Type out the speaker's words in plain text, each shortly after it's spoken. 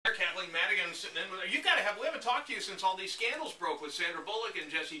been sitting in with her. You've got to have. We haven't talked to you since all these scandals broke with Sandra Bullock and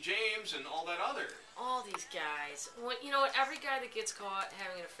Jesse James and all that other. All these guys. Well, you know what? Every guy that gets caught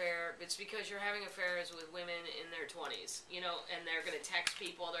having an affair, it's because you're having affairs with women in their 20s. You know, and they're going to text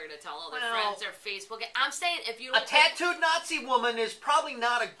people. They're going to tell all their friends. Their Facebook. I'm saying if you a tattooed Nazi woman is probably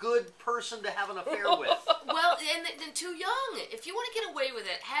not a good person to have an affair with. Well, and then too young. If you want to get away with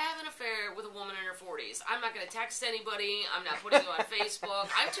it, have an affair with a woman in her 40s. I'm not going to text anybody. I'm not putting you on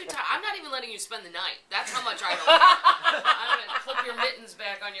Facebook. I'm too tired. I'm not even letting you spend the night. That's how much I don't care. I'm going to clip your mittens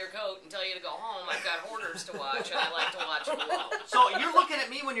back on your coat and tell you to go home. I've got Hoarders to watch, and I like to watch them alone. So you're looking at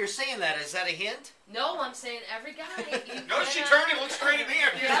me when you're saying that. Is that a hint? No, I'm saying every guy. No, she turned and looked straight at me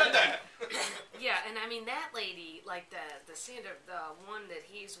after you said that. Yeah, and I mean that lady, like the Sandra, the one that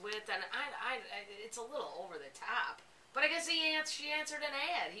he's with, and I it's a little over the top. But I guess she answered an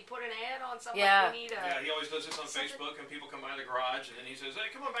ad. He put an ad on something. Yeah. We need Yeah, he always does this on Facebook, and people come by the garage, and then he says, "Hey,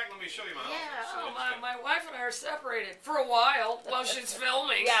 come on back, let me show you my office." Yeah, my wife and I are separated for a while while she's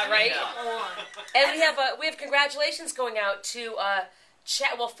filming. Yeah, right. Yeah. And we have congratulations going out to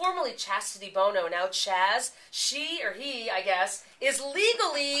formerly Chastity Bono, now Chaz. She or he, I guess, is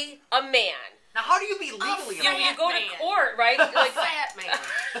legally a man. Now, how do you be legally a man? You go to court, right? Like fat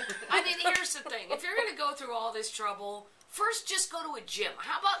man. I mean, here's the thing. If you're going to go through all this trouble, first just go to a gym.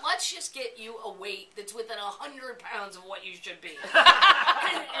 How about let's just get you a weight that's within 100 pounds of what you should be.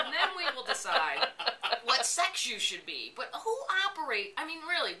 and then we will decide what sex you should be. But who I mean,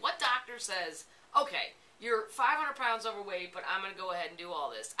 really, what doctor says, okay, you're 500 pounds overweight, but I'm going to go ahead and do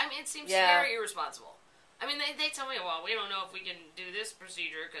all this? I mean, it seems very irresponsible. I mean, they tell me, well, we don't know if we can do this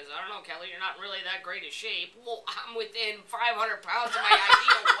procedure because, I don't know, Kelly, you're not really that great a shape. Well, I'm within 500 pounds of my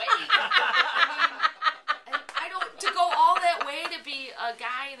ideal weight. I don't, to go all that way to be a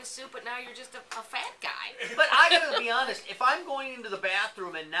guy in a suit, but now you're just a fat guy. But I gotta be honest, if I'm going into the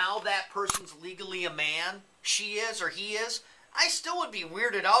bathroom and now that person's legally a man, she is or he is, I still would be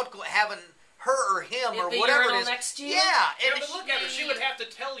weirded out having her or him or whatever it is. Next to you? Yeah. Yeah, but look at her. She would have to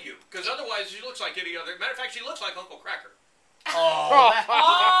tell you, because otherwise she looks like any other. Matter of fact, she looks like Uncle Cracker. Oh,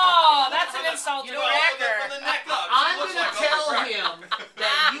 that's an insult to Cracker. From the neck up. I'm going to tell him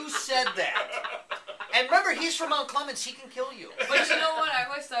that you said that. And remember, he's from Mount Clemens. He can kill you. But you know what? I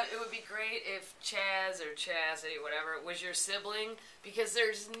always thought it would be great if Chaz or Chastity, whatever, was your sibling, because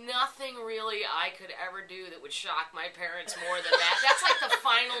there's nothing really I could ever do that would shock my parents more than that. That's like the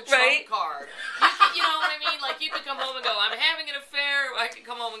final trump card. You know what I mean? Like, you could come home and go, I'm having an affair. I could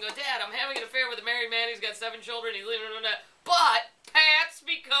come home and go, Dad, I'm having an affair with a married man. He's got 7 children. He's leaving. But Pat's